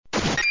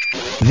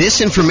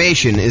This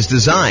information is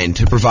designed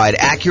to provide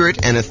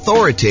accurate and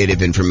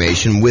authoritative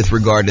information with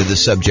regard to the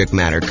subject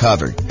matter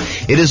covered.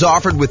 It is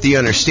offered with the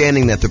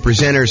understanding that the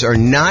presenters are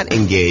not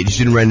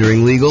engaged in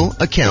rendering legal,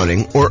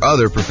 accounting, or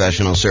other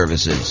professional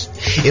services.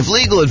 If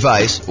legal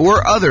advice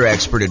or other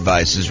expert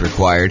advice is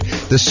required,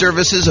 the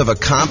services of a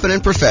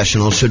competent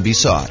professional should be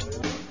sought.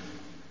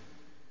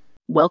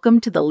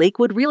 Welcome to the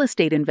Lakewood Real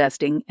Estate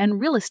Investing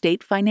and Real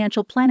Estate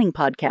Financial Planning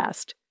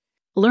Podcast.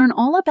 Learn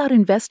all about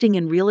investing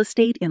in real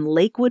estate in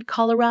Lakewood,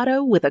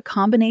 Colorado with a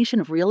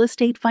combination of real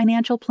estate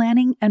financial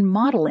planning and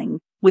modeling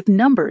with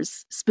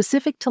numbers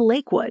specific to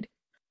Lakewood,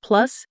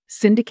 plus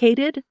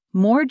syndicated,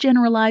 more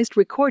generalized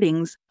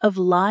recordings of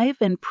live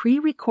and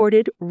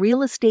pre-recorded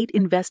real estate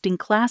investing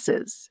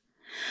classes.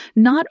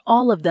 Not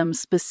all of them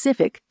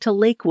specific to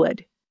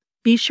Lakewood.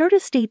 Be sure to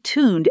stay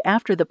tuned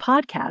after the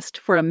podcast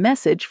for a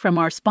message from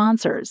our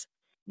sponsors.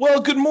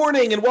 Well, good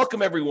morning and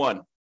welcome,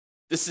 everyone.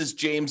 This is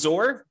James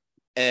Orr,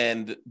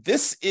 and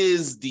this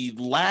is the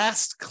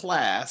last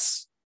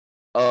class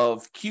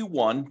of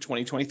Q1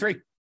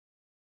 2023.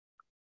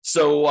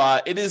 So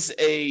it is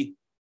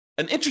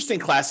an interesting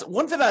class,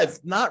 one that I've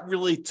not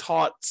really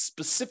taught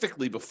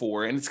specifically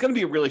before, and it's going to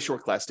be a really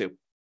short class too.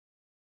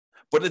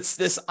 But it's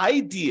this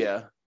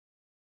idea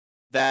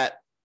that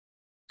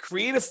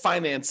creative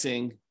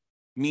financing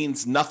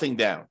means nothing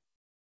down.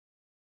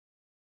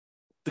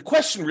 The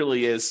question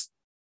really is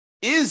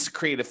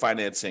creative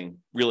financing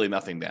really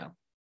nothing down?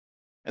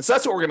 And so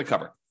that's what we're going to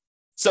cover.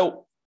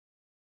 So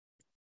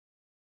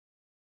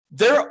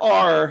there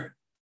are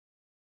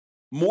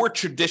more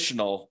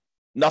traditional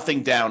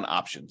nothing down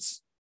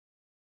options.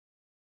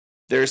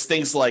 There's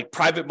things like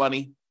private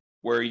money,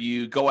 where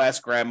you go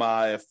ask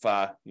grandma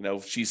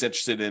if she's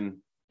interested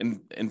in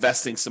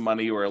investing some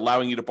money or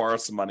allowing you to borrow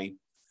some money.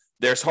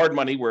 There's hard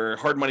money, where a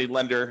hard money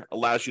lender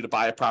allows you to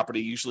buy a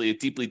property, usually a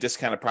deeply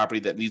discounted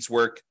property that needs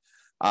work,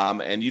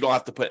 and you don't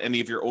have to put any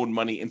of your own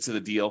money into the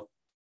deal.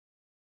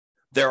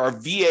 There are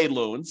VA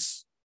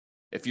loans,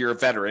 if you're a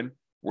veteran,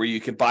 where you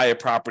can buy a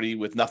property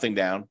with nothing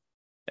down.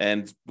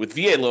 And with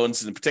VA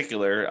loans in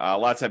particular, a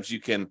lot of times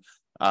you can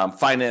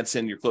finance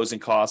in your closing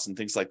costs and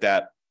things like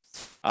that.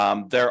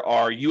 There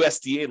are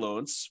USDA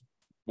loans,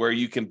 where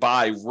you can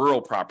buy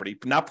rural property,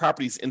 but not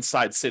properties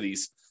inside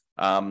cities.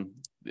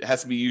 It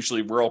has to be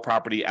usually rural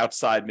property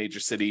outside major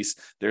cities.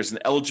 There's an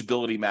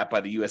eligibility map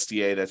by the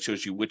USDA that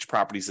shows you which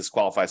properties this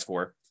qualifies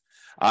for.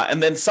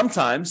 And then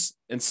sometimes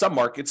in some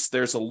markets,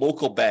 there's a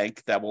local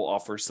bank that will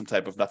offer some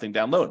type of nothing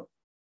down loan.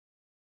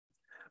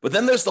 But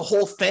then there's the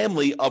whole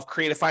family of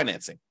creative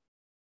financing.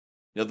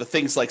 The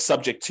things like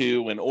subject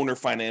to and owner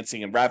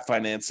financing and wrap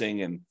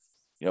financing and,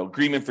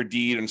 agreement for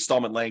deed,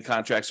 installment land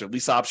contracts, or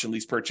lease option,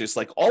 lease purchase,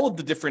 like all of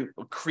the different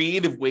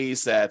creative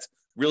ways that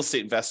real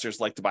estate investors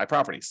like to buy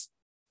properties.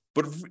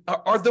 But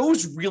are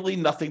those really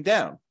nothing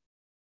down?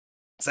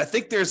 Because I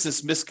think there's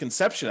this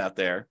misconception out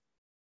there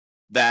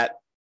that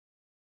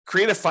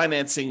creative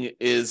financing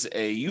is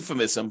a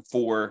euphemism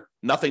for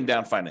nothing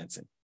down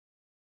financing.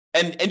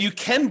 And you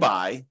can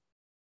buy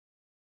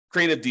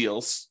creative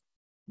deals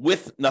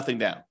with nothing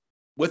down,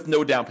 with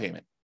no down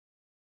payment.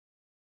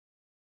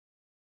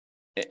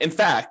 In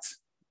fact,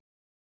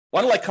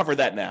 why don't I cover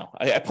that now?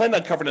 I plan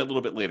on covering it a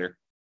little bit later,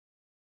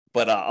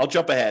 but I'll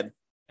jump ahead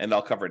and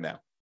I'll cover it now.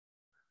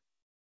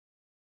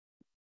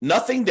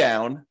 Nothing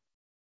down,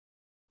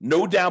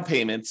 no down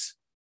payments,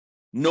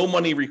 no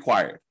money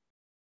required.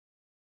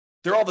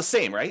 They're all the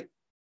same, right?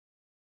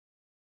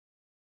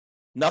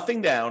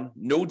 Nothing down,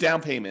 no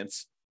down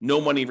payments,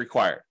 no money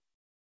required.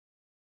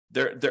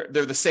 They're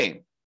the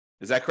same.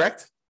 Is that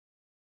correct?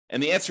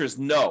 And the answer is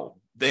no,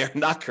 they are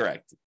not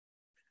correct.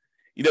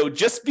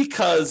 Just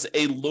because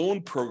a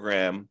loan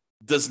program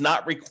does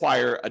not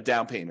require a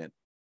down payment,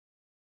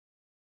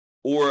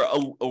 or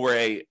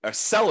a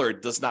seller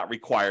does not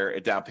require a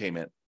down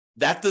payment,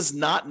 that does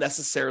not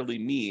necessarily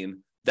mean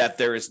that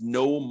there is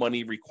no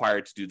money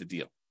required to do the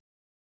deal.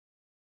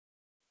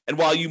 And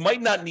while you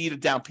might not need a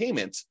down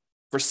payment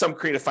for some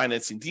creative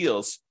financing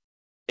deals,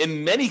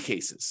 in many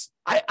cases,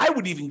 I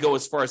would even go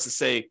as far as to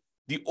say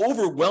the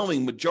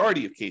overwhelming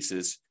majority of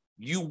cases,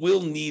 you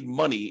will need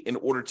money in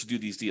order to do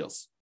these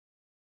deals.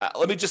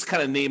 Let me just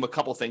kind of name a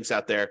couple things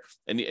out there,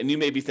 and you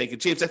may be thinking,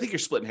 James, I think you're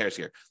splitting hairs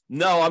here.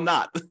 No, I'm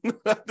not.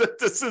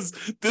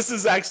 This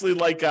is actually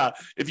like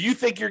if you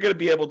think you're going to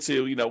be able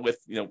to, with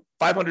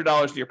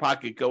 $500 in your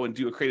pocket, go and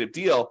do a creative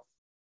deal,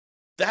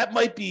 that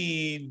might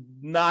be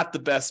not the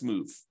best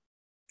move.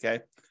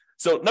 Okay,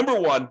 so number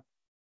one,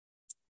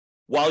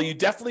 while you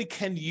definitely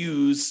can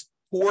use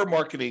poor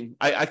marketing,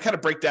 I kind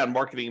of break down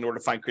marketing in order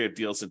to find creative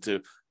deals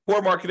into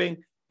poor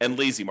marketing and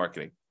lazy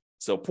marketing.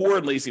 So poor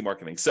and lazy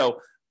marketing. So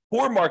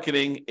poor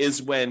marketing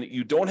is when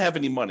you don't have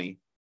any money,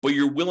 but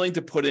you're willing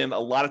to put in a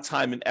lot of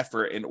time and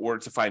effort in order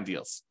to find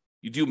deals.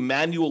 You do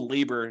manual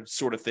labor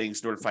sort of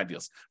things in order to find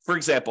deals. For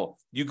example,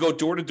 you go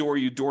door to door,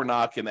 you door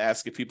knock and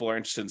ask if people are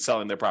interested in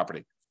selling their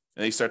property.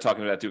 And they start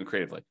talking about doing it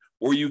creatively.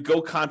 Or you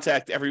go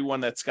contact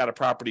everyone that's got a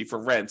property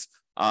for rent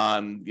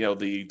on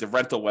the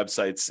rental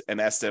websites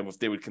and ask them if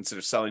they would consider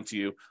selling to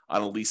you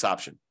on a lease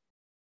option.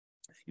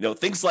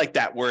 things like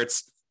that, where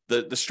it's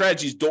the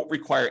strategies don't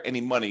require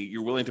any money.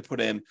 You're willing to put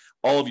in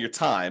all of your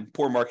time,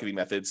 poor marketing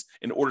methods,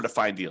 in order to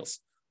find deals.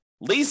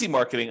 Lazy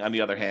marketing, on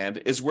the other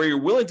hand, is where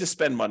you're willing to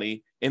spend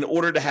money in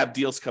order to have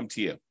deals come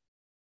to you.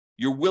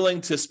 You're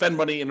willing to spend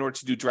money in order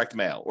to do direct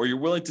mail, or you're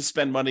willing to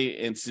spend money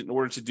in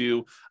order to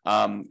do,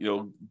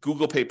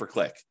 Google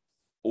pay-per-click,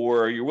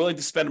 or you're willing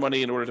to spend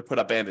money in order to put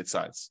up bandit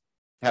signs,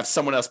 have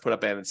someone else put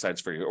up bandit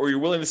signs for you, or you're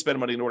willing to spend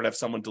money in order to have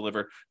someone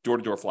deliver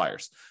door-to-door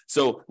flyers.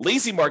 So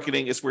lazy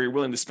marketing is where you're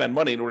willing to spend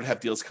money in order to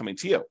have deals coming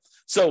to you.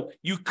 So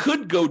you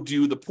could go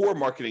do the poor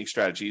marketing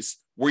strategies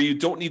where you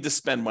don't need to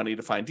spend money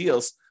to find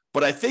deals.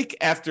 But I think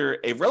after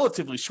a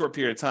relatively short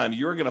period of time,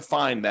 you're going to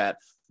find that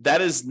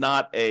that is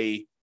not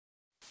a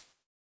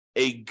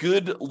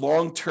good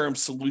long-term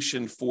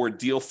solution for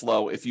deal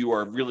flow if you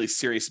are really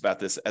serious about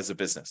this as a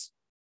business.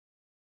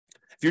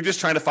 If you're just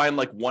trying to find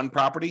like one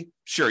property,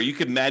 sure, you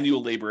can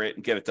manual labor it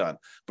and get it done.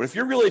 But if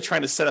you're really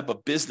trying to set up a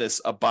business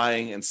of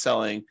buying and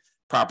selling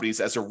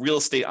properties as a real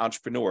estate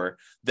entrepreneur,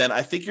 then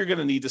I think you're going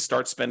to need to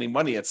start spending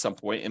money at some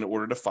point in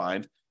order to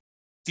find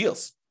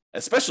deals,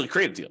 especially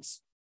creative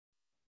deals.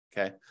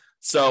 Okay.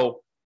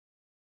 So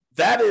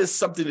that is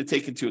something to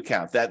take into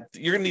account, that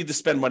you're going to need to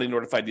spend money in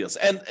order to find deals.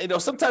 And,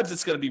 sometimes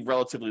it's going to be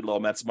relatively low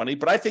amounts of money,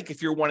 but I think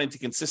if you're wanting to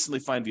consistently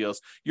find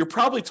deals, you're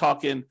probably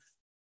talking,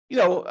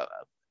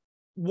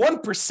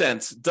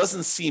 1%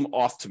 doesn't seem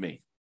off to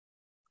me.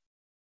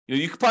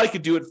 You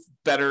could do it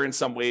better in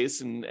some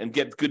ways and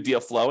get good deal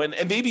flow. And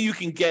maybe you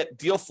can get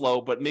deal flow,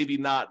 but maybe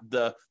not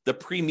the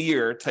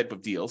premier type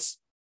of deals.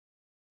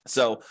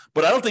 So,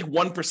 but I don't think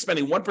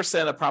spending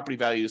 1% of property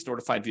values in order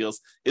to find deals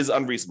is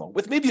unreasonable,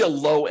 with maybe a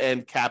low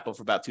end cap of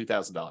about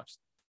 $2,000.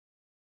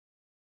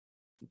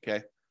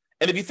 Okay.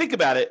 And if you think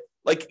about it,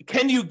 like,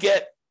 can you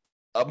get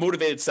a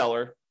motivated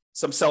seller,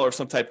 some seller of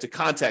some type, to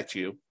contact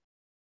you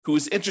who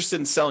is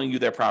interested in selling you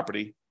their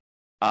property?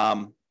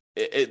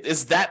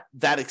 Is that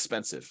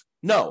expensive?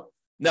 No.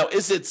 Now,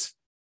 is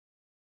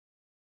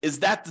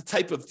that the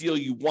type of deal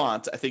you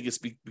want? I think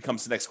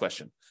becomes the next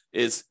question.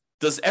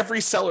 Does every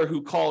seller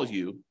who calls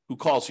you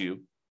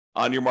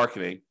on your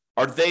marketing,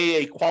 are they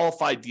a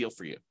qualified deal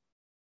for you?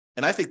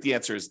 And I think the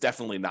answer is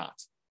definitely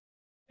not.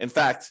 In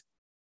fact,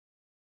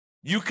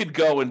 you could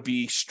go and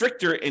be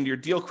stricter in your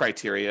deal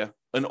criteria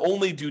and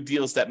only do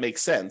deals that make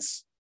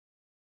sense.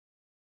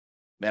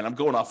 Man, I'm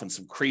going off on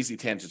some crazy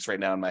tangents right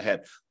now in my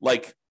head.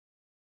 Like,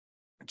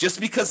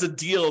 just because a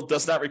deal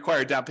does not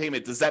require down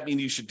payment, does that mean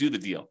you should do the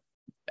deal?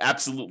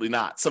 Absolutely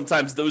not.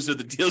 Sometimes those are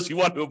the deals you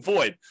want to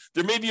avoid.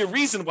 There may be a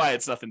reason why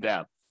it's nothing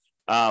down.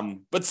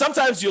 But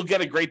sometimes you'll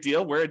get a great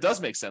deal where it does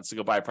make sense to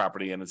go buy a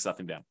property and it's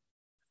nothing down.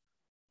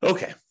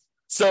 Okay.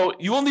 So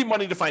you will need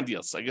money to find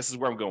deals, I guess is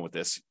where I'm going with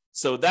this.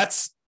 So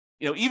that's,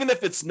 even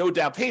if it's no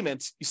down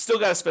payment, you still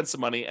got to spend some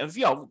money. And,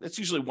 it's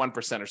usually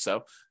 1% or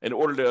so in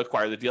order to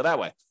acquire the deal that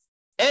way.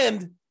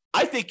 And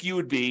I think you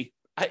would be,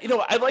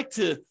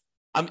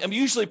 I'm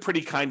usually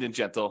pretty kind and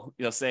gentle,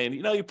 saying,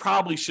 you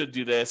probably should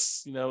do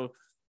this,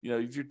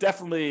 you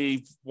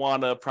definitely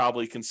want to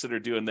probably consider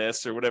doing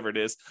this or whatever it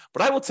is.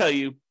 But I will tell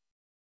you,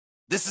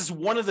 this is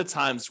one of the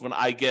times when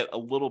I get a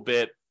little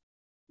bit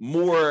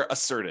more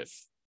assertive.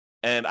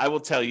 And I will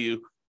tell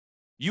you,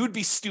 you would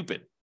be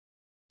stupid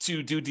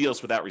to do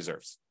deals without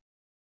reserves.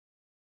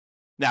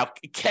 Now,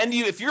 can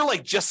you, if you're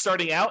like just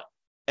starting out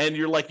and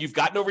you're like, you've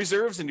got no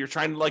reserves and you're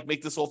trying to like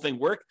make this whole thing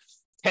work,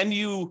 can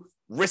you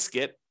risk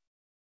it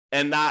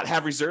and not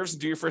have reserves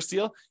and do your first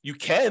deal? You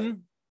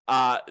can.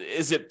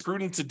 Is it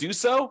prudent to do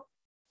so?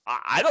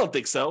 I don't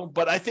think so,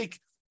 but I think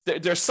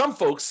there's some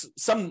folks,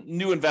 some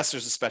new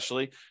investors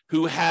especially,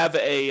 who have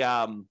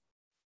their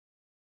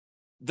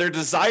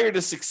desire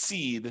to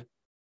succeed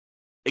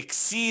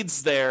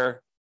exceeds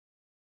their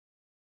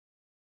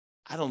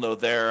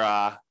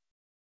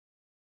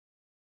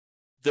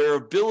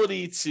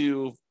ability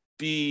to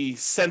be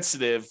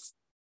sensitive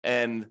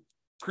and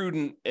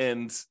prudent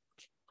and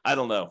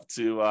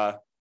to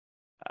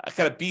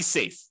kind of be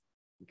safe.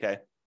 Okay.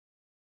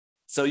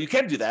 So you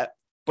can do that,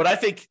 but I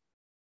think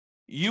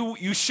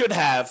you should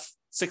have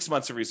 6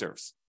 months of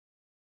reserves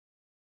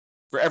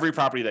for every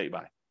property that you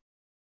buy.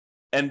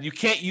 And you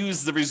can't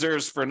use the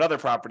reserves for another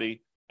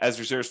property as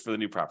reserves for the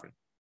new property.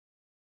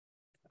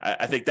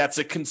 I think that's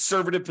a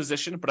conservative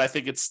position, but I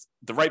think it's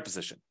the right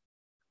position.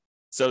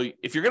 So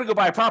if you're going to go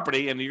buy a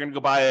property and you're going to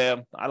go buy a,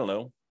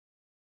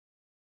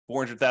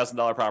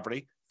 $400,000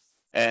 property,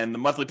 and the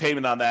monthly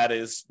payment on that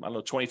is,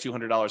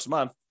 $2,200 a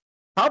month,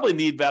 probably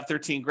need about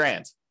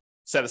 $13,000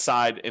 set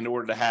aside in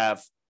order to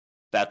have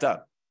that done.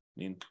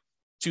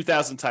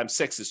 2,000 times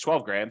 6 is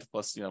 $12,000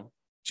 plus,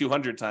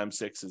 200 times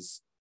 6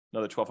 is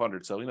another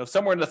 1,200. So,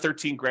 somewhere in the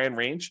 $13,000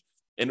 range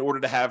in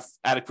order to have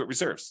adequate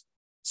reserves.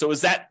 So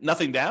is that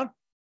nothing down?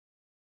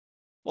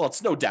 Well,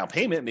 it's no down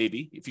payment,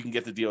 maybe, if you can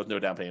get the deal with no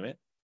down payment.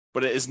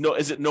 But is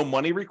it no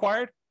money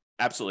required?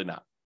 Absolutely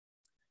not.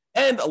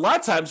 And a lot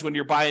of times when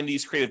you're buying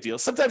these creative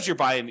deals, sometimes you're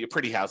buying your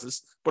pretty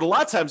houses, but a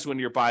lot of times when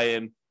you're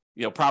buying,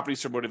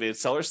 properties from motivated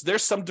sellers,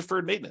 there's some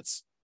deferred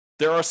maintenance.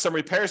 there are some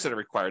repairs that are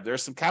required. There are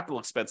some capital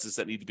expenses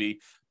that need to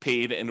be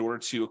paid in order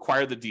to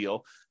acquire the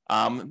deal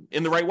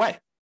in the right way.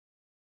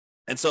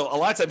 And so a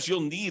lot of times you'll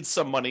need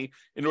some money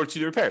in order to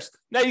do repairs.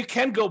 Now you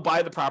can go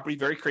buy the property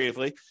very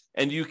creatively,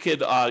 and you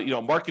could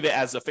market it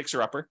as a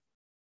fixer-upper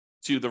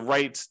to the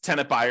right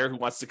tenant buyer who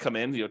wants to come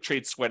in,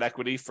 trade sweat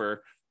equity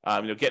for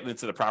getting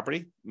into the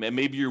property.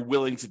 Maybe you're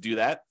willing to do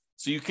that.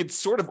 So you could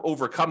sort of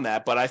overcome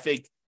that. But I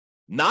think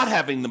not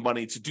having the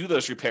money to do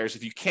those repairs,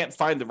 if you can't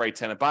find the right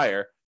tenant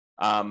buyer,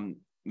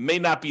 may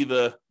not be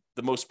the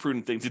most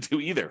prudent thing to do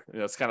either.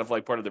 It's kind of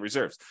like part of the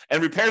reserves.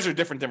 And repairs are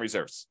different than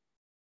reserves.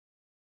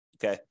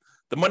 Okay.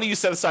 The money you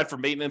set aside for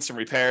maintenance and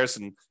repairs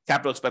and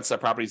capital expenses on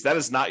properties, that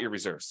is not your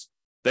reserves.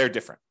 They're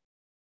different.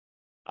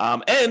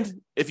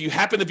 And if you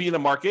happen to be in a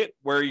market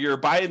where you're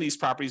buying these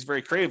properties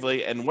very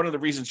creatively, and one of the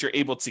reasons you're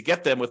able to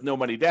get them with no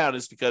money down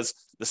is because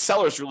the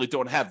sellers really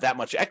don't have that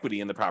much equity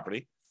in the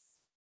property,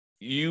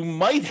 you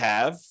might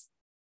have,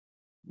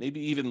 maybe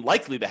even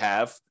likely to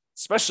have,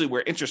 especially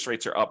where interest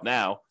rates are up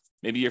now,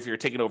 maybe if you're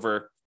taking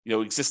over,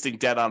 existing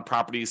debt on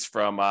properties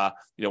from,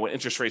 when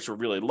interest rates were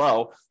really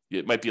low,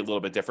 it might be a little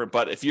bit different.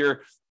 But if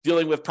you're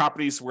dealing with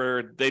properties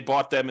where they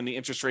bought them and the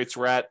interest rates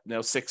were at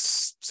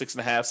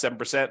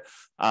 6.5%,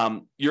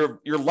 7%, you're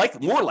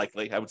more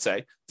likely, I would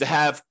say, to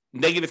have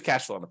negative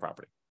cash flow on the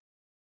property.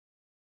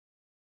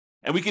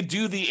 And we could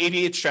do the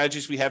 88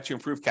 strategies we have to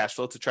improve cash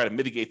flow to try to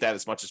mitigate that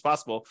as much as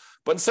possible.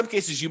 But in some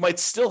cases, you might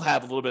still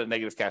have a little bit of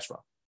negative cash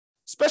flow,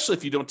 especially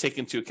if you don't take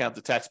into account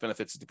the tax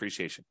benefits of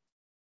depreciation.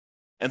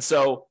 And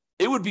so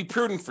it would be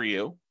prudent for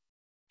you,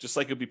 just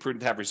like it would be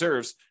prudent to have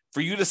reserves,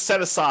 for you to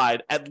set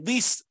aside at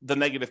least the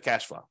negative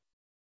cash flow.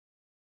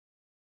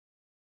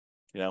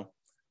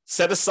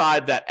 Set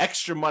aside that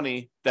extra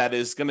money that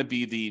is going to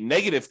be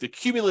the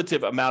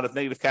cumulative amount of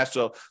negative cash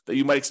flow that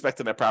you might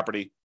expect in that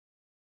property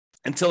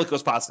until it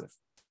goes positive.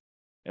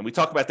 And we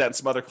talk about that in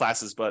some other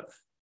classes, but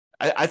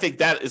I think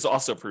that is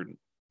also prudent.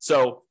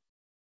 So,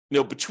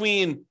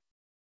 between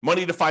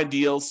money to find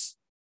deals,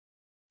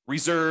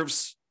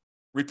 reserves,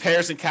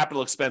 repairs and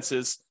capital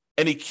expenses,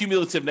 any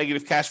cumulative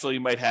negative cash flow you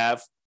might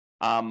have,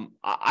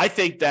 I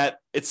think that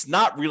it's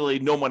not really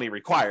no money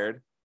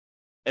required,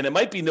 and it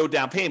might be no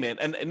down payment.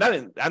 And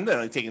I'm not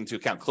only taking into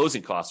account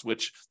closing costs,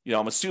 which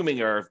I'm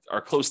assuming are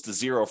close to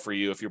zero for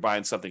you if you're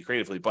buying something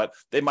creatively, but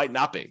they might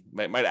not be.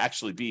 Might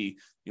actually be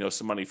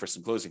some money for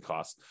some closing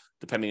costs,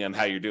 depending on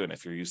how you're doing.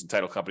 If you're using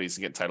title companies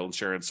to get title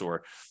insurance,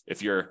 or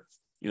if you're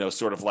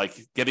sort of like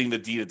getting the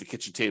deed at the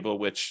kitchen table,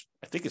 which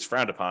I think is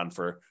frowned upon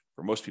for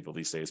most people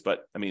these days.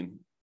 But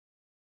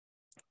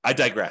I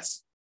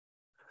digress.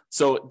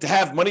 So to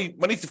have money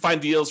to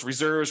find deals,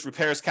 reserves,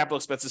 repairs, capital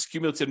expenses,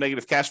 cumulative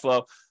negative cash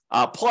flow,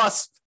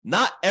 plus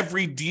not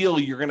every deal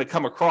you're going to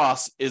come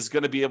across is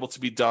going to be able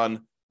to be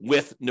done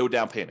with no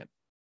down payment.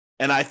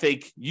 And I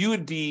think you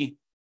would be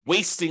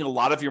wasting a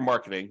lot of your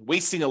marketing,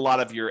 wasting a lot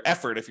of your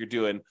effort if you're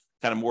doing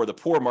kind of more of the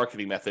poor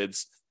marketing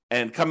methods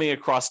and coming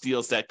across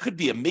deals that could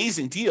be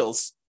amazing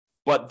deals,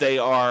 but they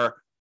are,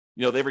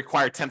 they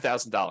require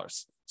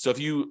 $10,000. So if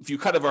you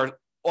kind of are,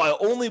 I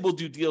only will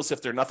do deals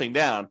if they're nothing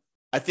down,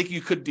 I think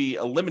you could be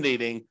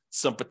eliminating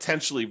some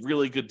potentially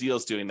really good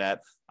deals doing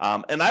that.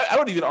 And I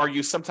would even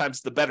argue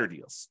sometimes the better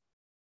deals.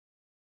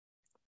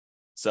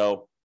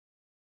 So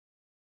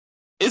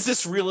is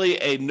this really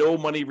a no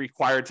money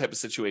required type of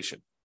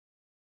situation?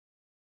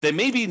 There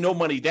may be no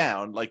money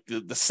down, like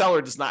the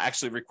seller does not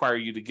actually require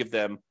you to give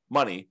them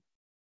money,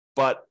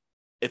 but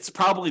it's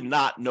probably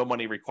not no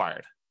money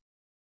required.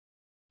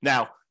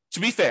 Now, to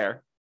be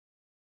fair,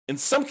 in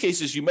some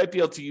cases, you might be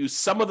able to use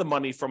some of the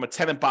money from a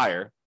tenant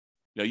buyer.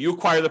 You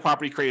acquire the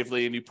property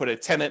creatively and you put a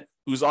tenant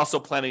who's also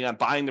planning on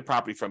buying the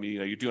property from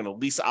you. You're doing a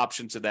lease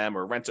option to them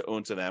or rent to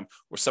own to them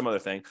or some other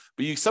thing.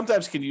 But you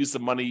sometimes can use the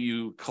money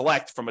you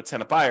collect from a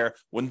tenant buyer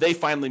when they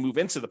finally move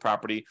into the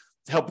property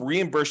to help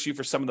reimburse you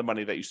for some of the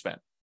money that you spent.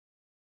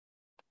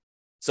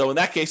 So in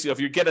that case, if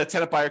you get a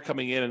tenant buyer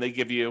coming in and they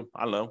give you,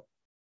 1%,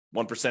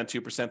 2%,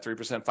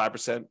 3%,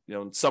 5%,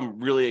 in some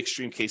really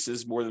extreme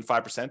cases, more than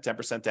 5%,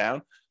 10%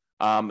 down,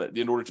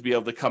 in order to be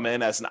able to come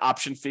in as an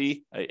option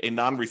fee, a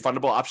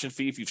non-refundable option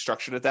fee if you've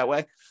structured it that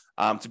way,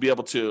 to be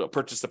able to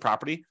purchase the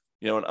property.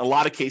 In a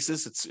lot of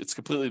cases, it's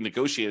completely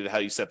negotiated how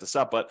you set this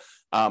up, but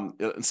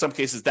in some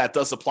cases that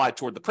does apply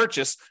toward the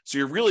purchase. So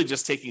you're really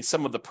just taking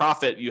some of the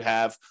profit you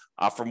have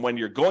from when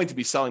you're going to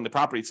be selling the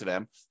property to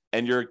them,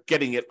 and you're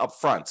getting it up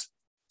front.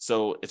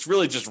 So it's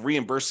really just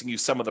reimbursing you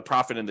some of the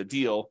profit in the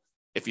deal,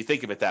 if you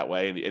think of it that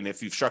way, and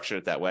if you've structured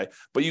it that way.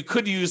 But you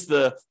could use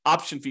the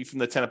option fee from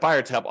the tenant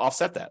buyer to help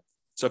offset that.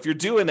 So if you're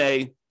doing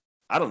a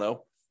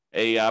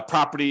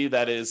property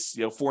that is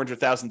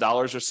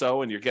 $400,000 or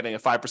so, and you're getting a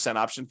 5%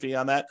 option fee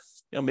on that,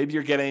 maybe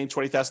you're getting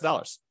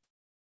 $20,000,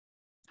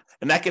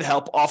 and that could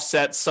help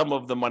offset some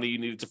of the money you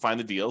needed to find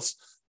the deals.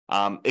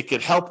 It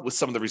could help with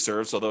some of the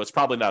reserves, although it's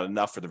probably not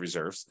enough for the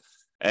reserves,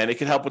 and it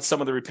can help with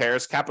some of the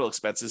repairs, capital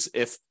expenses,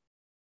 if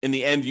in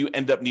the end you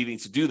end up needing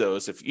to do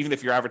those. Even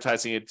if you're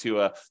advertising it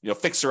to a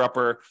fixer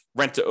upper,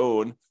 rent to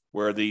own,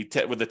 where the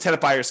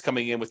tenant buyer is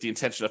coming in with the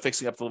intention of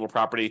fixing up the little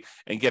property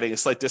and getting a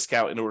slight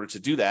discount in order to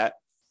do that.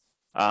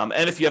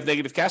 And if you have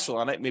negative cash flow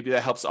on it, maybe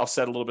that helps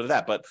offset a little bit of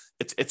that. But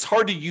it's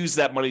hard to use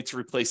that money to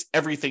replace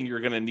everything you're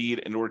going to need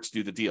in order to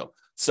do the deal.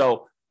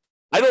 So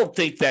I don't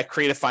think that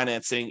creative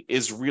financing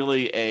is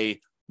really a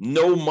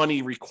no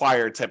money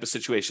required type of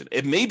situation.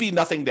 It may be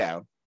nothing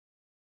down,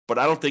 but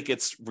I don't think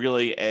it's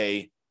really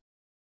a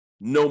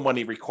no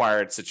money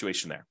required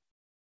situation there.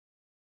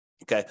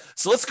 Okay,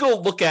 so let's go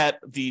look at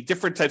the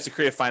different types of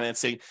creative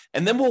financing,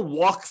 and then we'll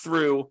walk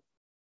through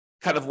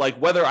kind of like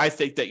whether I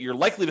think that you're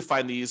likely to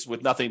find these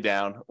with nothing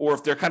down, or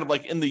if they're kind of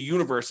like in the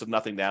universe of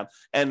nothing down,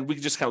 and we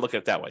can just kind of look at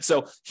it that way.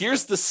 So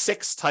here's the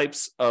 6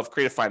 types of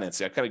creative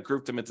financing. I kind of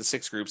grouped them into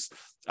 6 groups.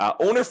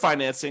 Owner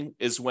financing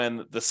is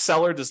when the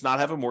seller does not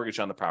have a mortgage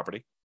on the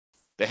property.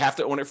 They have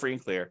to own it free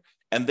and clear,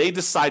 and they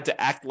decide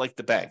to act like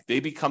the bank. They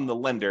become the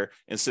lender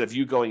instead of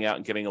you going out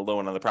and getting a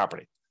loan on the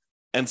property.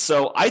 And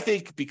so I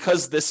think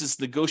because this is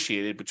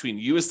negotiated between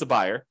you as the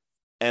buyer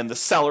and the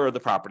seller of the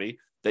property,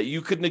 that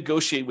you could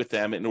negotiate with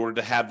them in order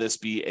to have this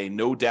be a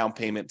no down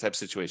payment type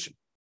situation.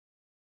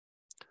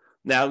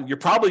 Now, you're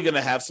probably going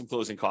to have some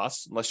closing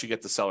costs unless you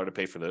get the seller to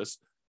pay for those.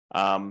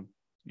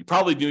 You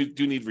probably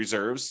do need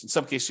reserves. In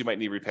some cases, you might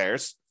need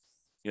repairs,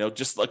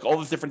 just like all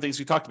the different things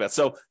we talked about.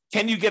 So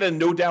can you get a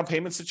no down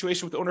payment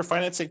situation with owner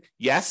financing?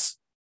 Yes.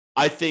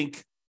 I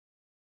think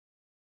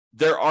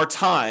there are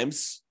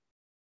times,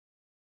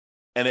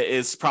 and it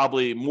is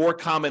probably more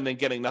common than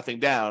getting nothing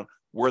down,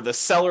 where the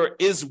seller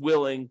is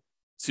willing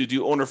to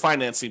do owner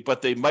financing,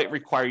 but they might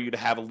require you to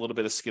have a little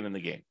bit of skin in the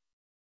game,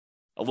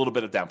 a little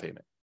bit of down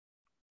payment.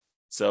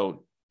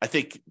 So I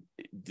think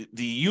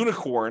the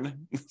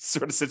unicorn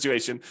sort of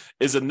situation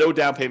is a no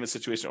down payment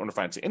situation, owner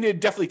financing, and you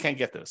definitely can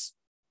get this.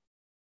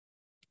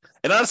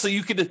 And honestly,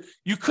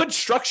 you could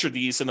structure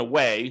these in a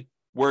way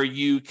where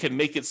you can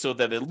make it so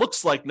that it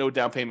looks like no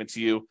down payment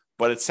to you,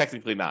 but it's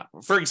technically not.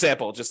 For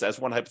example, just as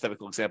one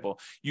hypothetical example,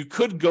 you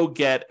could go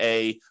get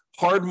a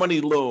hard money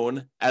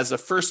loan as a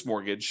first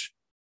mortgage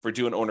for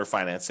doing owner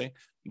financing,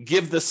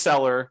 give the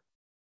seller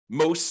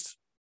most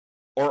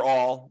or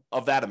all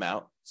of that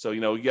amount. So,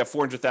 you have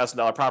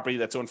 $400,000 property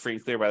that's owned free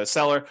and clear by the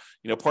seller.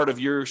 Part of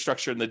your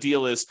structure in the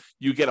deal is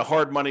you get a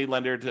hard money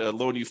lender to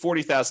loan you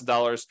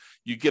 $40,000.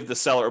 You give the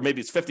seller, or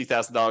maybe it's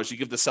 $50,000. You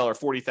give the seller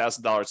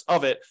 $40,000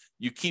 of it.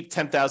 You keep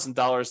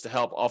 $10,000 to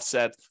help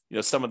offset,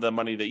 some of the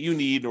money that you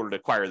need in order to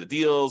acquire the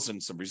deals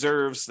and some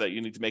reserves that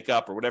you need to make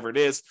up or whatever it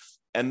is.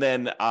 And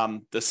then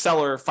the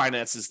seller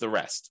finances the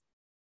rest.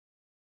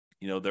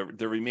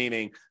 The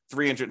remaining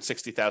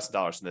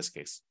 $360,000 in this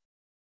case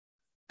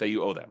that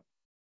you owe them.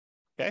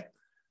 Okay.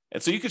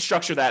 And so you could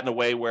structure that in a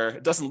way where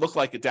it doesn't look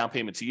like a down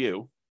payment to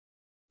you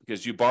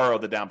because you borrow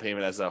the down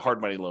payment as a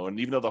hard money loan. And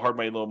even though the hard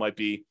money loan might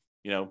be,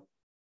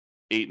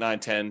 8, 9,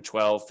 10,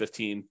 12,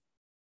 15,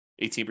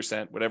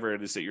 18%, whatever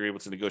it is that you're able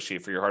to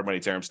negotiate for your hard money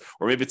terms,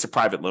 or maybe it's a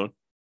private loan.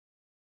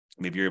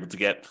 Maybe you're able to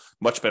get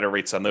much better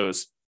rates on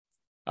those.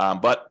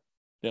 But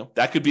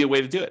that could be a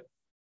way to do it.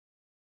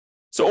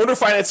 So owner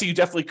financing, you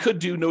definitely could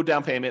do no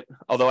down payment,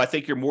 although I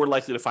think you're more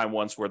likely to find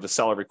ones where the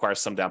seller requires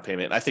some down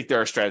payment. And I think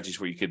there are strategies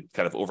where you could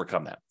kind of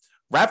overcome that.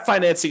 Wrap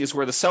financing is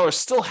where the seller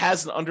still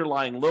has an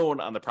underlying loan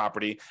on the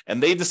property,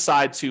 and they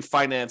decide to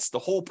finance the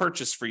whole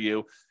purchase for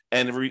you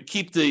and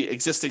keep the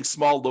existing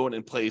small loan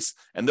in place,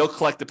 and they'll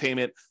collect the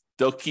payment.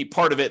 They'll keep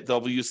part of it.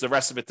 They'll use the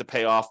rest of it to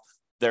pay off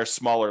their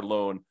smaller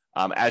loan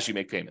as you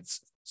make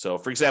payments. So,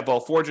 for example,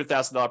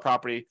 $400,000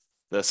 property,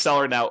 the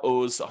seller now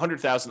owes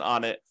 $100,000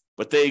 on it,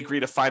 but they agree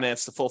to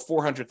finance the full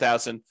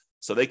 $400,000.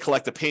 So they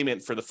collect the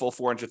payment for the full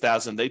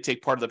 $400,000. They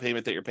take part of the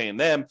payment that you're paying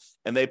them,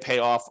 and they pay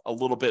off a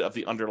little bit of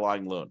the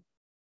underlying loan.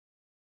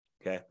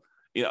 Okay.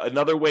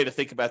 Another way to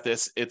think about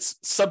this, it's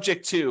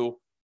subject to,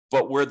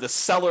 but where the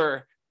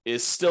seller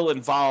is still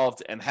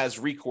involved and has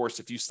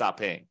recourse if you stop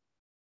paying.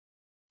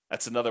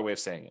 That's another way of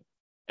saying it.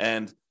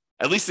 And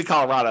at least in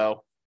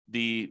Colorado,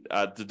 the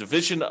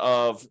division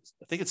of,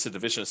 I think it's the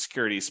Division of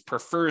Securities,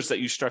 prefers that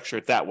you structure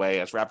it that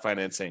way as wrap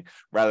financing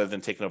rather than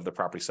taking over the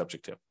property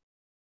subject to.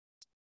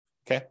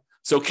 Okay.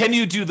 So can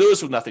you do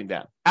those with nothing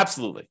down?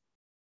 Absolutely.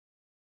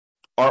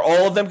 Are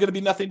all of them going to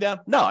be nothing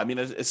down? No. I mean,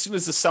 as soon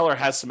as the seller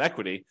has some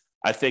equity,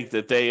 I think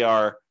that they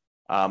are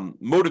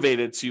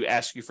motivated to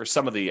ask you for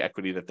some of the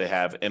equity that they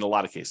have in a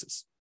lot of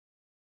cases.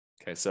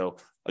 Okay. So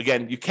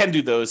again, you can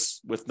do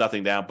those with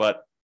nothing down,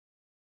 but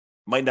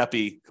might not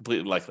be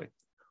completely likely.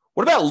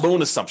 What about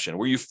loan assumption,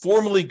 where you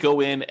formally go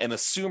in and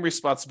assume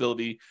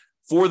responsibility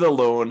for the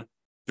loan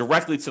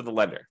directly to the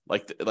lender?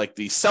 Like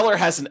the seller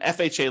has an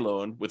FHA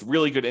loan with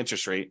really good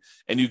interest rate,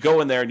 and you go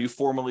in there and you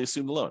formally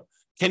assume the loan.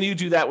 Can you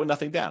do that with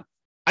nothing down?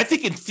 I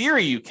think in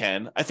theory you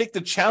can. I think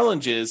the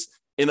challenge is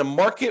in a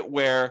market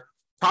where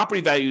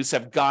property values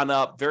have gone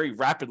up very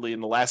rapidly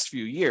in the last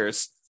few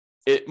years,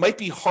 it might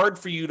be hard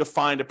for you to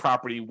find a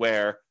property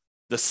where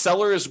the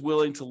seller is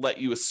willing to let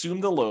you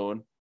assume the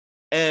loan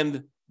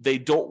and they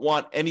don't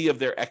want any of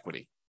their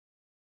equity.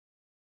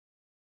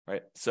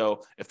 right?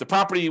 So if the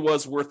property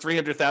was worth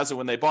 $300,000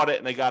 when they bought it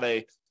and they got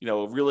a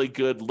really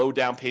good low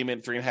down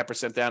payment,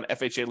 3.5% down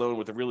FHA loan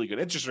with a really good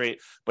interest rate,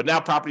 but now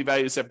property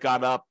values have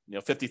gone up,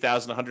 $50,000,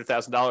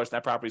 $100,000, and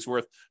that property is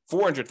worth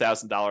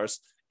 $400,000.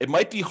 It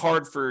might be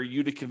hard for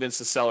you to convince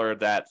the seller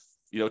that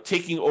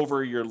taking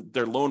over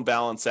their loan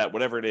balance at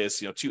whatever it is,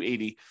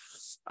 280,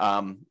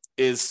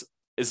 is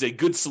a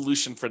good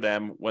solution for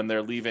them when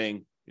they're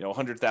leaving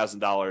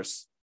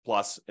 $100,000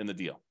 plus in the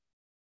deal.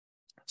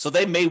 So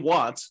they may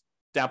want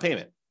down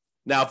payment.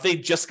 Now, if they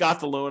just got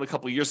the loan a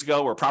couple of years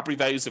ago, where property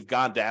values have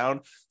gone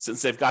down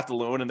since they've got the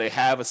loan and they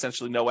have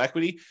essentially no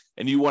equity,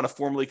 and you want to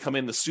formally come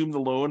in, assume the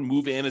loan,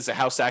 move in as a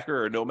house hacker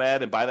or a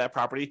nomad and buy that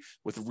property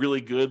with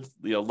really good,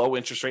 low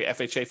interest rate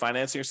FHA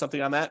financing or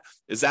something on that,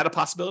 is that a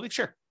possibility?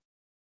 Sure.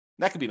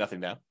 That could be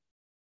nothing down.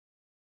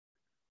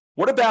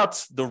 What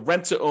about the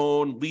rent to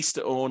own, lease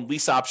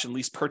option,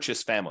 lease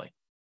purchase family,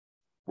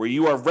 where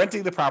you are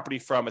renting the property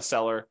from a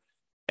seller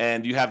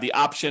and you have the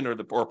option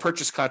or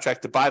purchase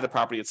contract to buy the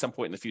property at some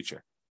point in the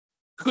future?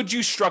 Could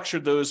you structure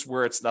those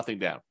where it's nothing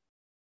down?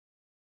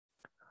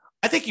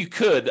 I think you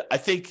could. I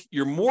think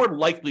you're more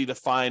likely to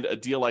find a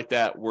deal like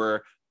that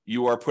where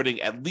you are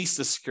putting at least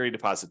a security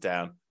deposit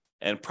down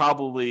and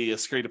probably a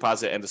security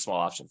deposit and a small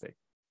option fee.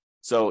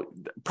 So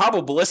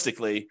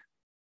probabilistically,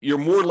 you're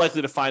more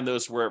likely to find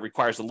those where it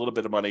requires a little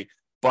bit of money.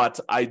 But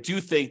I do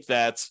think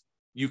that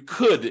you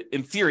could,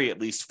 in theory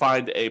at least,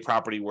 find a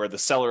property where the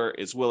seller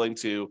is willing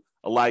to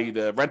allow you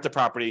to rent the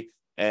property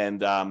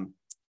and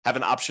have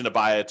an option to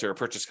buy it or a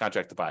purchase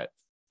contract to buy it.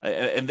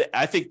 And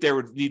I think there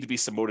would need to be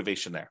some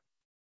motivation there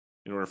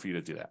in order for you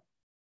to do that.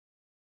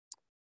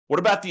 What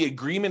about the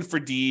agreement for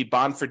deed,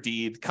 bond for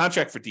deed,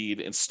 contract for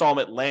deed,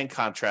 installment land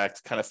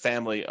contract kind of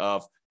family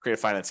of creative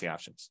financing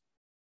options?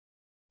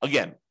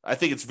 Again, I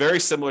think it's very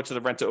similar to the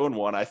rent to own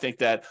one. I think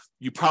that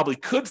you probably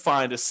could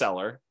find a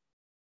seller,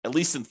 at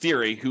least in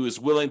theory, who is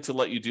willing to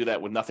let you do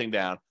that with nothing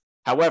down.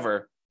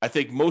 However, I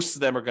think most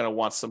of them are going to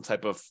want some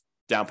type of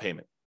down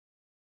payment.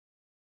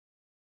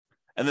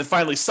 And then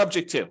finally,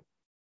 subject to.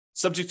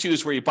 Subject to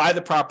is where you buy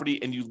the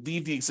property and you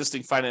leave the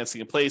existing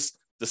financing in place.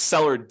 The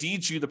seller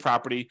deeds you the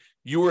property.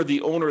 You are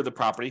the owner of the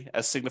property,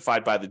 as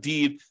signified by the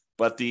deed,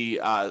 but the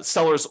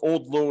seller's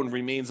old loan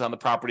remains on the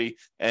property.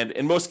 And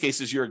in most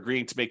cases, you're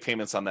agreeing to make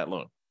payments on that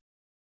loan.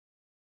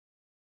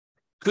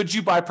 Could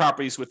you buy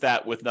properties with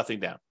that with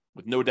nothing down,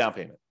 with no down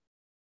payment?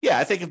 Yeah,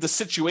 I think if the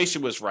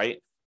situation was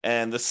right,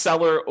 and the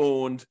seller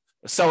owed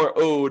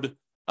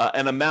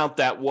an amount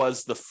that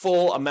was the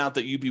full amount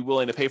that you'd be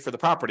willing to pay for the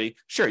property,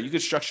 sure, you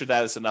could structure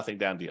that as a nothing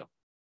down deal.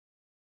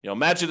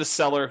 Imagine a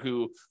seller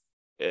who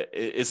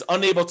is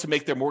unable to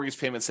make their mortgage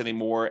payments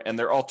anymore, and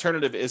their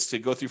alternative is to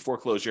go through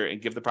foreclosure and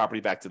give the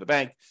property back to the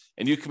bank.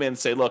 And you come in and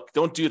say, look,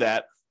 don't do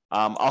that.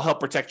 I'll help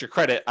protect your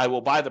credit. I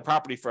will buy the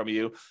property from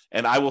you,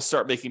 and I will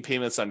start making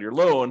payments on your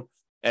loan.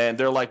 And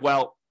they're like,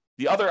 well,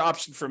 the other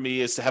option for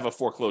me is to have a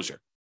foreclosure.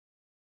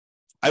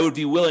 I would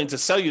be willing to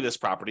sell you this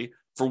property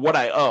for what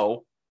I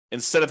owe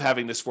instead of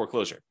having this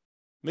foreclosure.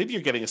 Maybe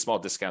you're getting a small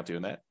discount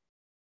doing that.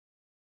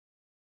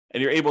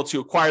 And you're able to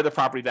acquire the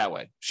property that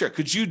way. Sure.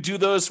 Could you do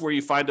those where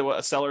you find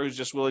a seller who's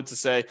just willing to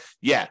say,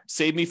 yeah,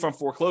 save me from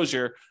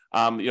foreclosure,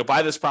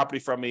 buy this property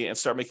from me and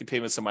start making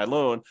payments on my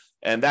loan.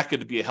 And that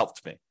could be a help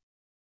to me.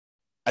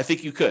 I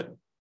think you could.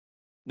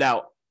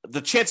 Now,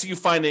 the chance of you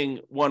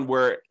finding one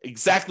where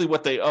exactly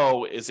what they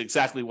owe is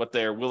exactly what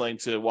they're willing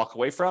to walk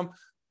away from,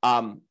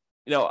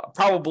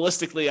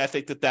 probabilistically, I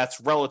think that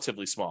that's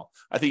relatively small.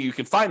 I think you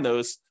can find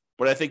those,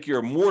 but I think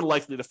you're more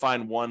likely to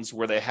find ones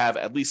where they have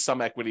at least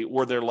some equity,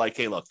 or they're like,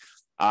 hey, look,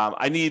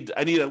 I need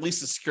at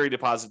least a security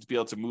deposit to be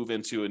able to move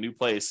into a new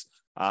place.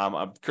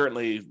 I'm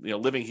currently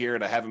living here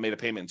and I haven't made a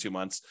payment in 2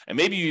 months. And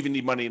maybe you even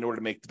need money in order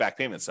to make the back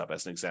payments up,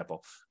 as an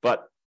example.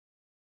 But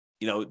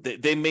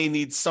they may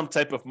need some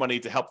type of money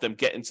to help them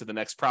get into the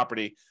next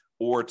property,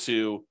 or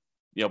to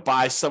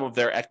buy some of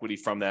their equity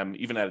from them,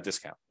 even at a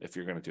discount, if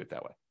you're going to do it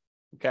that way.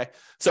 Okay,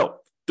 so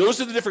those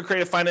are the different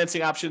creative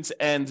financing options,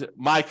 and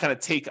my kind of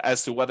take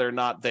as to whether or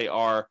not they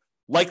are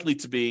likely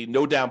to be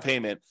no down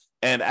payment.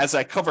 And as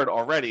I covered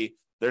already,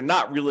 they're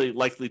not really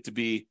likely to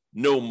be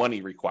no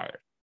money required.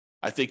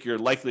 I think you're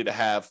likely to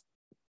have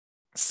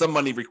some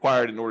money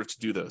required in order to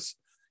do those.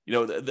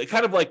 The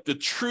kind of like the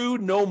true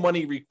no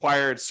money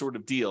required sort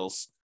of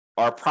deals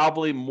are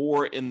probably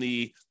more in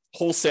the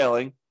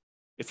wholesaling,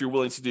 if you're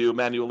willing to do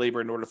manual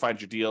labor in order to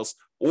find your deals,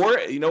 or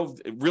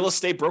real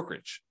estate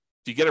brokerage.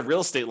 If you get a real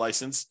estate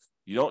license,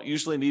 you don't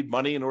usually need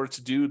money in order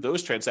to do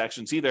those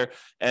transactions either.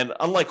 And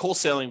unlike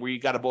wholesaling, where you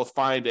got to both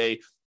find a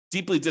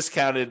deeply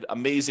discounted,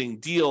 amazing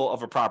deal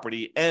of a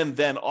property, and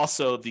then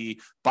also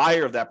the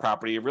buyer of that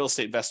property, a real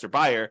estate investor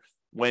buyer,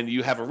 when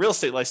you have a real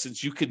estate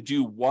license, you could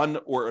do one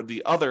or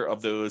the other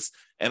of those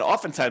and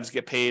oftentimes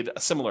get paid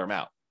a similar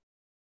amount.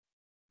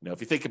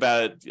 If you think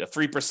about it,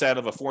 3%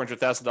 of a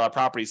 $400,000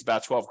 property is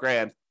about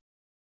 $12,000.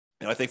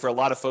 I think for a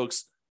lot of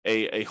folks,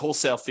 a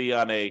wholesale fee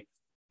on an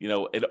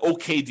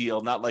okay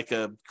deal, not like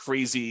a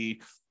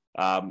crazy,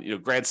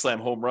 grand slam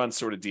home run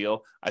sort of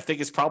deal, I think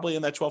is probably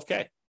in that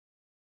 $12,000.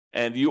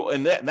 And you,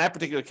 in that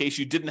particular case,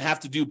 you didn't have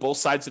to do both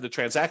sides of the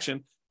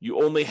transaction.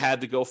 You only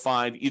had to go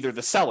find either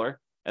the seller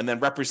and then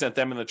represent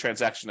them in the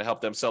transaction to help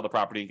them sell the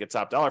property and get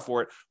top dollar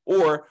for it,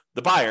 or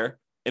the buyer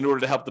in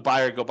order to help the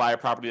buyer go buy a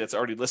property that's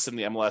already listed in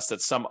the MLS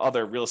that some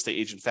other real estate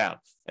agent found.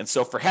 And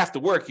so for half the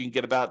work, you can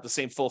get about the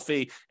same full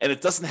fee, and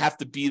it doesn't have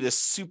to be this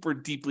super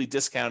deeply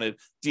discounted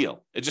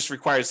deal. It just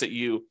requires that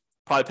you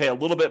probably pay a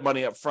little bit of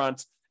money up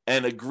front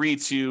and agree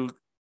to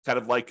kind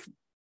of like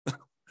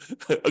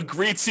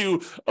agree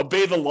to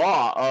obey the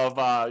law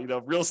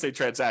of real estate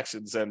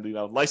transactions and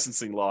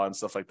licensing law and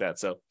stuff like that.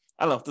 So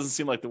I don't know, it doesn't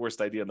seem like the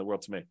worst idea in the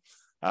world to me,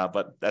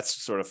 but that's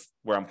sort of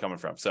where I'm coming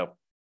from. So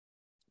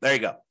there you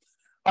go.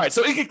 All right,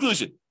 so in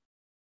conclusion,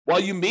 while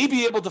you may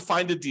be able to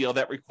find a deal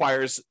that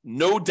requires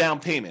no down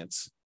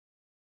payments,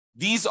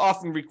 these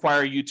often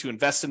require you to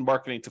invest in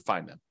marketing to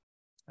find them.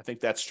 I think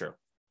that's true.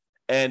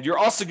 And you're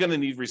also going to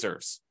need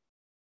reserves.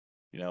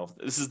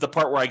 This is the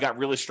part where I got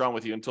really strong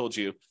with you and told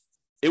you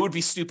it would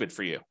be stupid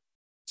for you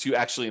to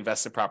actually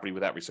invest in property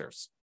without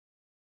reserves.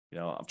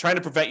 I'm trying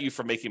to prevent you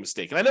from making a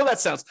mistake. And I know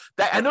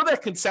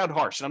that can sound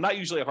harsh, and I'm not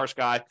usually a harsh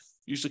guy,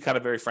 usually kind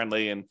of very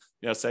friendly and,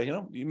 say,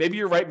 maybe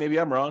you're right, maybe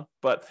I'm wrong.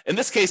 But in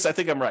this case, I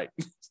think I'm right.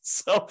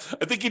 So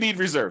I think you need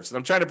reserves, and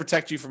I'm trying to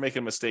protect you from making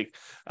a mistake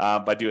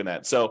by doing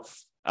that. So,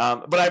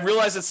 but I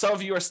realize that some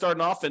of you are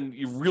starting off and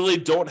you really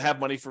don't have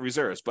money for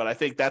reserves, but I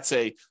think that's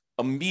a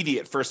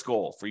immediate first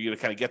goal for you to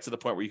kind of get to the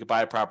point where you can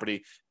buy a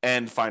property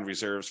and find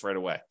reserves right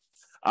away.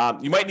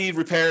 You might need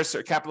repairs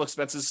or capital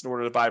expenses in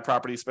order to buy a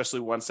property, especially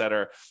ones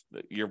that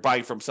you're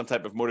buying from some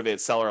type of motivated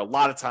seller. A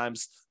lot of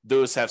times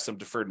those have some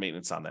deferred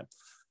maintenance on them.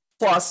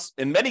 Plus,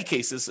 in many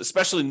cases,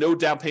 especially no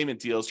down payment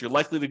deals, you're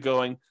likely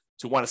to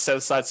want to set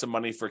aside some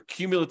money for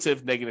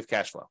cumulative negative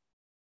cash flow.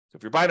 So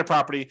if you're buying a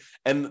property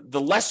and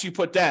the less you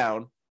put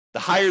down,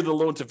 the higher the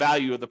loan to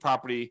value of the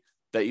property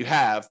that you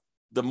have,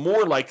 the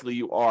more likely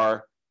you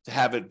are to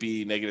have it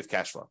be negative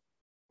cash flow.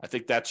 I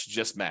think that's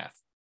just math.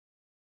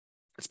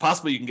 It's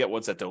possible you can get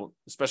ones that don't,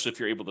 especially if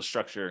you're able to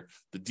structure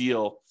the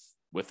deal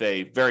with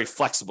a very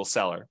flexible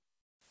seller.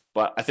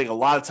 But I think a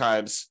lot of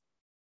times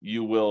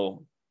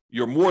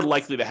you're more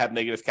likely to have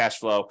negative cash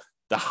flow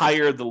the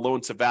higher the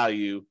loan to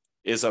value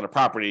is on a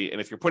property.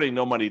 And if you're putting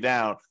no money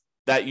down,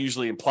 that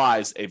usually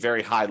implies a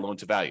very high loan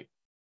to value.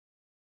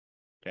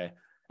 Okay.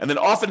 And then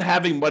often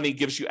having money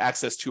gives you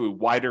access to a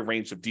wider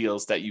range of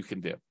deals that you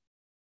can do.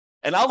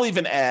 And I'll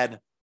even add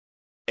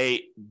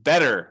a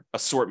better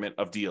assortment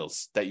of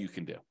deals that you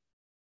can do.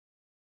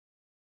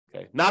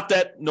 Okay. Not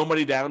that no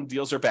money down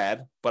deals are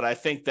bad, but I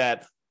think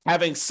that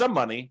having some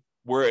money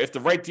where if the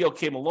right deal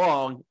came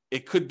along,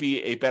 it could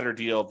be a better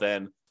deal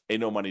than a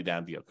no money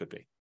down deal could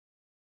be.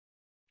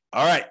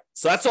 All right.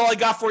 So that's all I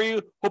got for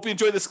you. Hope you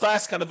enjoyed this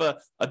class, kind of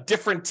a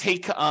different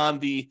take on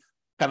the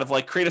kind of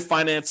like creative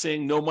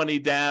financing, no money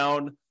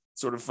down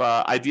sort of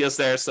ideas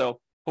there. So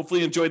hopefully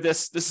you enjoyed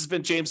this. This has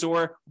been James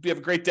Orr. Hope you have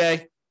a great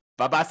day.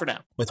 Bye-bye for now.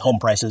 With home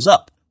prices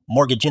up,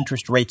 mortgage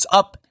interest rates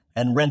up,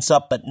 and rents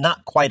up, but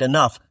not quite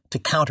enough to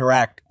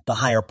counteract the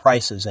higher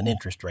prices and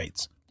interest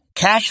rates.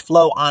 Cash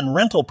flow on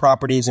rental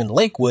properties in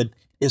Lakewood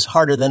is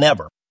harder than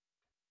ever.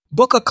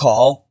 Book a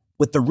call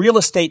with the Real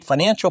Estate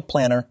Financial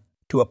Planner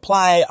to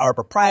apply our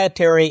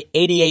proprietary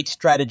 88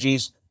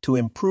 strategies to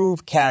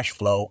improve cash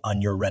flow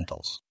on your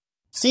rentals.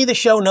 See the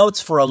show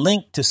notes for a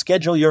link to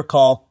schedule your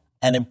call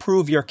and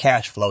improve your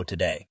cash flow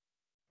today.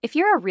 If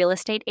you're a real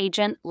estate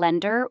agent,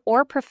 lender,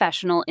 or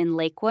professional in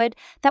Lakewood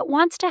that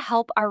wants to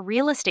help our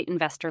real estate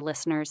investor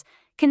listeners,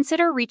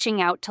 consider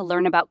reaching out to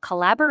learn about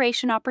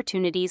collaboration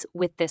opportunities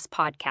with this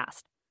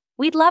podcast.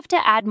 We'd love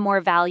to add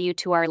more value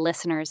to our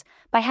listeners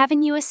by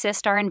having you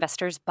assist our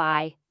investors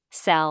buy,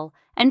 sell,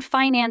 and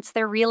finance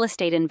their real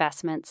estate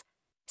investments.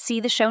 See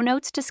the show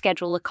notes to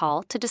schedule a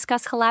call to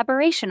discuss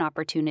collaboration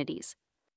opportunities.